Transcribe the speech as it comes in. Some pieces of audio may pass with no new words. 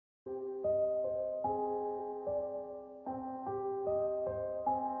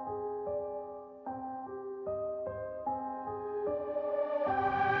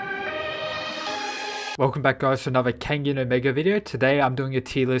Welcome back guys to another Kengan Omega video. Today I'm doing a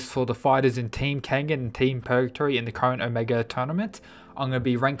tier list for the fighters in Team Kengan and Team Purgatory in the current Omega tournament. I'm going to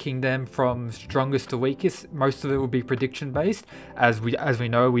be ranking them from strongest to weakest. Most of it will be prediction based. As we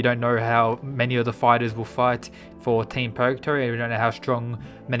know, we don't know how many of the fighters will fight for Team Purgatory, and we don't know how strong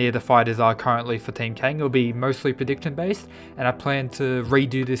many of the fighters are currently for Team Kang. It'll be mostly prediction based, and I plan to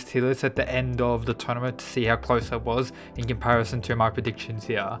redo this tier list at the end of the tournament to see how close I was in comparison to my predictions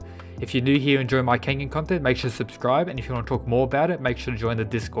here. If you're new here and enjoy my Kengan content, make sure to subscribe, and if you want to talk more about it, make sure to join the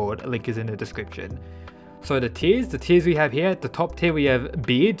Discord. A link is in the description. So the tiers we have here, at the top tier we have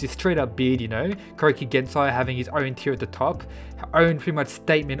Beard, just straight up Beard, you know, Kuroki Gensai having his own tier at the top, own pretty much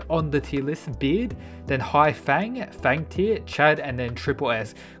statement on the tier list, Beard, then High Fang, Fang tier, Chad, and then Triple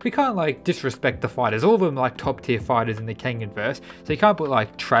S. We can't like disrespect the fighters, all of them like top tier fighters in the Kengan verse, so you can't put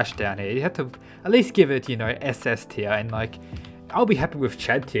like trash down here. You have to at least give it, you know, SS tier, and like, I'll be happy with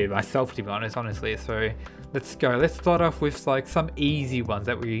Chad tier myself, to be honest, honestly. So let's go. Let's start off with like some easy ones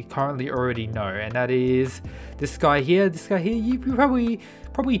that we currently already know, and that is this guy here. This guy here, you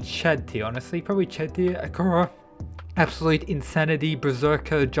probably Chad tier, honestly. Probably Chad tier. Akura, absolute insanity,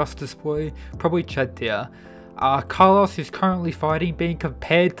 berserker, justice boy. Probably Chad tier. Carlos is currently fighting, being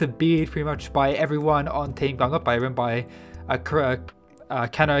compared to Beard pretty much by everyone on Team Gun, not by everyone, by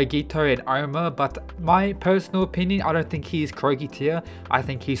Kano, Gito, and Oma, but my personal opinion, I don't think he's Kuroki tier. I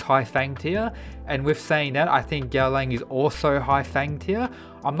think he's High Fang tier, and with saying that, I think Gao Lang is also High Fang tier.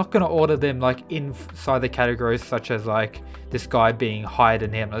 I'm not going to order them like inside the categories such as like this guy being higher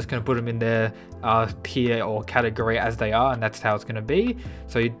than him. I'm just going to put them in their tier or category as they are, and that's how it's going to be.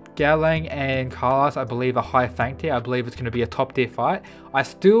 So Gao Lang and Carlos, I believe, are High Fang tier. I believe it's going to be a top tier fight. I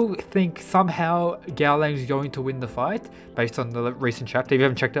still think somehow Gao Lang is going to win the fight based on the recent chapter. If you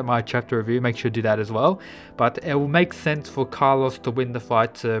haven't checked out my chapter review, make sure to do that as well. But it will make sense for Carlos to win the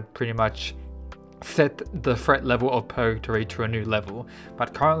fight to pretty much set the threat level of Purgatory to a new level.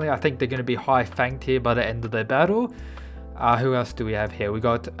 But currently I think they're going to be High Fang tier by the end of their battle. Who else do we have here? We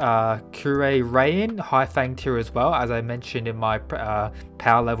got Kure Rain, High Fang tier as well, as I mentioned in my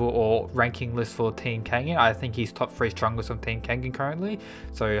power level or ranking list for Team Kengan. I think he's top 3 strongest on Team Kengan currently,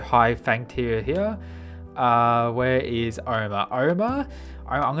 so High Fang tier here. Where is Oma?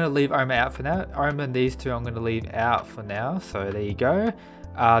 I'm going to leave Oma out for now. Oma and these two I'm going to leave out for now, so there you go.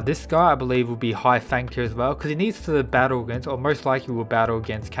 This guy I believe will be High Fang tier as well, because he needs to battle against, or most likely will battle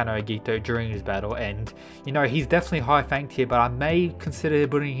against Kano Gito during his battle, and you know, he's definitely High Fang tier, but I may consider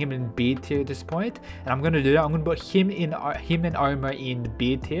putting him in Beard tier at this point, and I'm going to do that. I'm going to put him and Oma in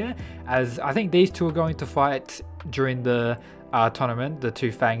Beard tier, as I think these two are going to fight during the tournament, the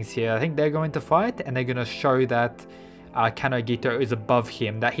two Fangs here. I think they're going to fight, and they're going to show that Kano Gito is above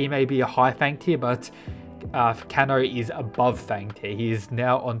him, that he may be a High Fang tier, but Kano is above Fang tier. He is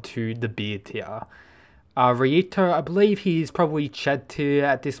now onto the Beard tier. Ryito, I believe he's probably Chad tier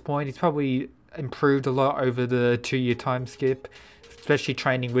at this point. He's probably improved a lot over the 2-year time skip, especially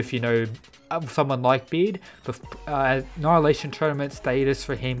training with, you know, someone like Beard. The Annihilation tournament status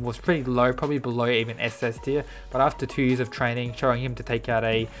for him was pretty low, probably below even SS tier, but after 2 years of training, showing him to take out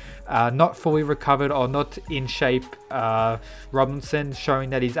a not fully recovered or not in shape Robinson, showing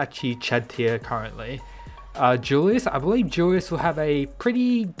that he's actually Chad tier currently. Julius, I believe Julius will have a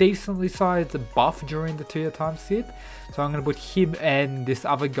pretty decently sized buff during the 2-year time skip, so I'm going to put him and this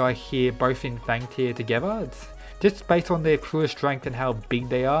other guy here both in Fang tier together. It's just based on their pure strength and how big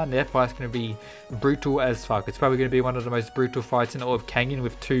they are, and their fight's going to be brutal as fuck. It's probably going to be one of the most brutal fights in all of Kengan,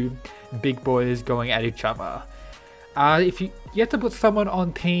 with two big boys going at each other. If you have to put someone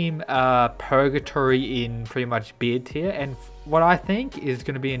on Team Purgatory in pretty much Beard tier, and what I think is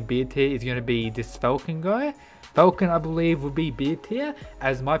going to be in Beard tier is going to be this Falcon guy. Falcon, I believe, will be Beard tier,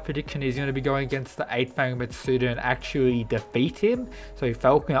 as my prediction is going to be going against the 8-Fang Matsuda and actually defeat him. So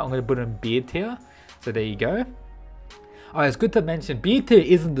Falcon, I'm going to put him in Beard tier. So there you go. It's good to mention, Beard tier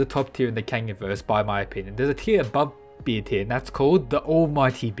isn't the top tier in the Kanganverse, by my opinion. There's a tier above Beard tier, and that's called the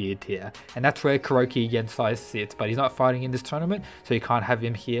Almighty Beard tier, and that's where Kuroki Gensai sits, but he's not fighting in this tournament, so you can't have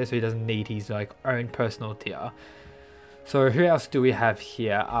him here, so he doesn't need his like own personal tier. So who else do we have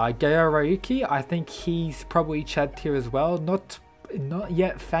here? Gaio Ryuki, I think he's probably Chad tier as well, not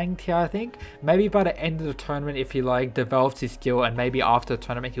yet Fang tier. I think maybe by the end of the tournament, if he like develops his skill, and maybe after the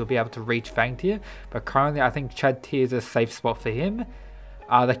tournament he'll be able to reach Fang tier, but currently I think Chad tier is a safe spot for him.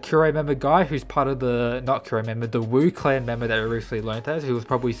 The Kure member guy, who's part of the, not Kure member, the Wu clan member that we recently learned as, who was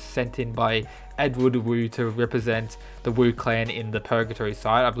probably sent in by Edward Wu to represent the Wu clan in the Purgatory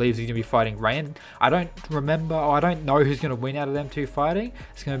side. I believe he's going to be fighting Rain. I don't remember, or I don't know who's going to win out of them two fighting.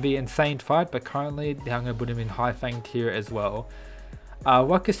 It's going to be an insane fight, but currently I'm going to put him in High Fang tier as well.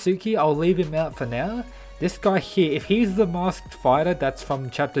 Wakasuki, I'll leave him out for now. This guy here, if he's the masked fighter that's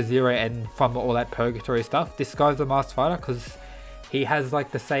from chapter 0 and from all that purgatory stuff, this guy's the masked fighter because he has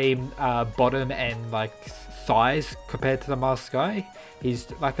like the same bottom and like size compared to the masked guy.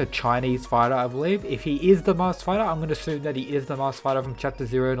 He's like a Chinese fighter, I believe. If he is the masked fighter, I'm going to assume that he is the masked fighter from chapter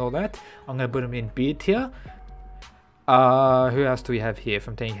 0 and all that. I'm going to put him in beard tier. Who else do we have here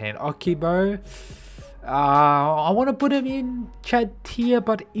from Team Kengan? Okibo. I want to put him in Chad tier,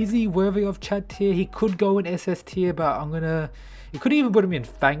 but is he worthy of Chad tier? He could go in SS tier, but you could even put him in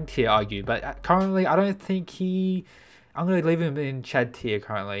Fang tier, argue. But currently, I don't think I'm going to leave him in Chad tier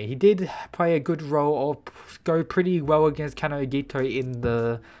currently. He did play a good role or go pretty well against Kano Gito in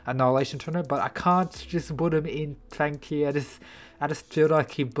the Annihilation tournament, but I can't just put him in Fang tier. I just feel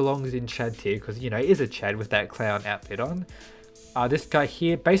like he belongs in Chad tier because, you know, he is a Chad with that clown outfit on. This guy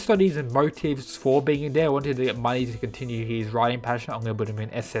here, based on his motives for being in there, I wanted to get money to continue his riding passion. I'm going to put him in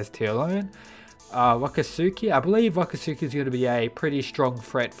SS tier alone. Wakasuki, I believe Wakasuki is going to be a pretty strong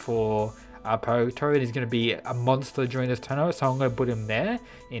threat for Purgatory, and he's going to be a monster during this tournament, so I'm going to put him there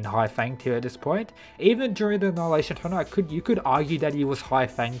in high Fang tier at this point. Even during the Annihilation tournament, you could argue that he was high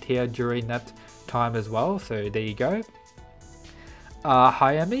Fang tier during that time as well, so there you go.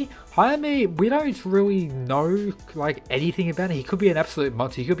 Hayami, we don't really know like anything about him. He could be an absolute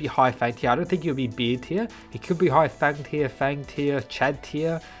monster. He could be high Fang tier. I don't think he'll be beard tier. He could be high Fang tier, Chad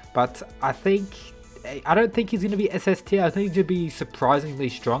tier, but I don't think he's going to be SS tier. I think he's going to be surprisingly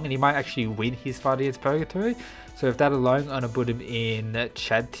strong, and he might actually win his fight against Purgatory. So with that alone, I'm going to put him in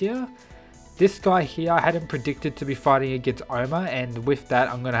Chad tier. This guy here, I had him predicted to be fighting against Oma, and with that,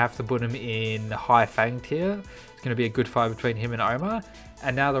 I'm going to have to put him in high Fang tier. It's going to be a good fight between him and Oma.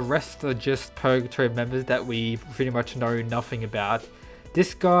 And now the rest are just Purgatory members that we pretty much know nothing about.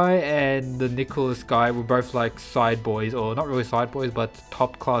 This guy and the Nicholas guy were both like side boys, or not really side boys, but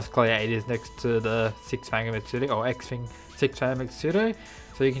top class gladiators next to the 6-Fang Mitsudo, or X-Fang 6-Fang Mitsudo.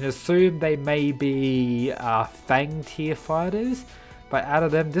 So you can assume they may be Fang tier fighters. But out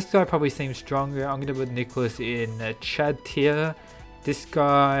of them, this guy probably seems stronger. I'm going to put Nicholas in Chad tier. This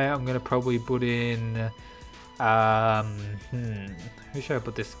guy, I'm going to probably put in... who should I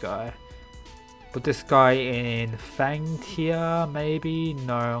put this guy? Put this guy in Fang tier, maybe?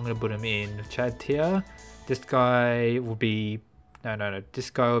 No, I'm going to put him in Chad tier. This guy will be... No. This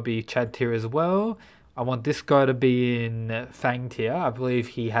guy will be Chad tier as well. I want this guy to be in Fang tier. I believe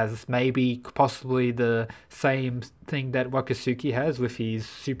he has possibly the same thing that Wakasuki has with his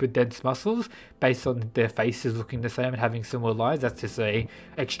super dense muscles, based on their faces looking the same and having similar lines. That's just a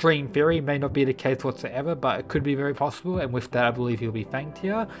extreme theory. May not be the case whatsoever, but it could be very possible. And with that, I believe he'll be Fang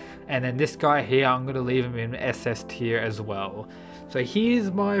tier. And then this guy here, I'm going to leave him in SS tier as well. So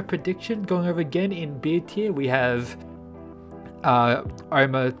here's my prediction. Going over again in beard tier, we have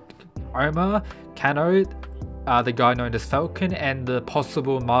Oma, Kano, the guy known as Falcon, and the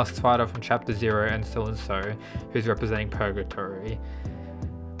possible masked fighter from chapter 0 and so, who's representing Purgatory.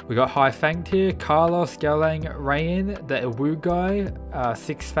 We got high Fang tier, Carlos, Galang, Rayan, the Wu guy,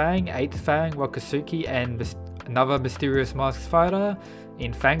 6-Fang, 8-Fang, Wakasuki, and another mysterious masked fighter.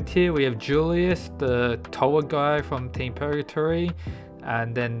 In Fang tier, we have Julius, the Toa guy from Team Purgatory,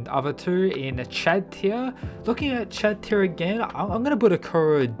 and then other two. In Chad tier, looking at Chad tier again, I'm going to put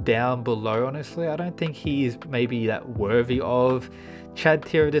Akuro down below, honestly. I don't think he is maybe that worthy of Chad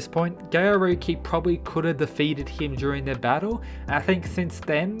tier at this point. Gaoruki probably could have defeated him during their battle, and I think since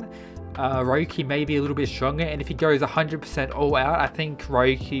then, Ryuki may be a little bit stronger, and if he goes 100% all out, I think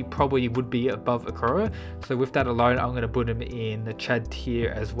Ryuki probably would be above Akuro. So with that alone, I'm going to put him in the Chad tier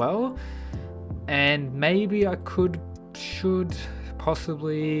as well. And maybe I should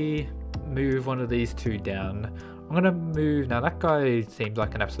possibly move one of these two down. I'm gonna move, now that guy seems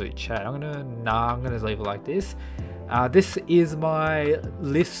like an absolute Chad. I'm gonna leave it like this. This is my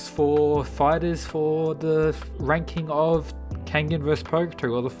list for fighters for the ranking of Kengan vs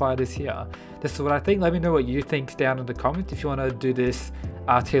Purgatory, all the fighters here. This is what I think. Let me know what you think down in the comments. If you want to do this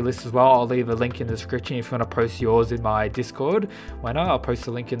tier list as well, I'll leave a link in the description. If you want to post yours in my Discord, why not? I'll post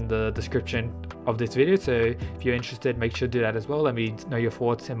a link in the description of this video, so if you're interested, make sure to do that as well. Let me know your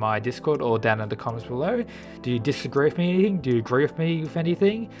thoughts in my Discord or down in the comments below. Do you disagree with me anything? Do you agree with me with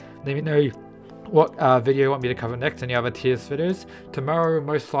anything? Let me know what video you want me to cover next. Any other tiers videos. Tomorrow will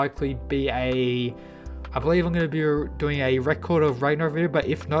most likely be I believe I'm going to be doing a record of Ragnarok video, but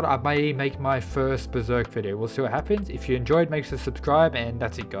if not, I may make my first Berserk video. We'll see what happens. If you enjoyed, make sure to subscribe, and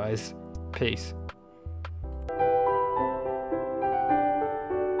that's it guys. Peace.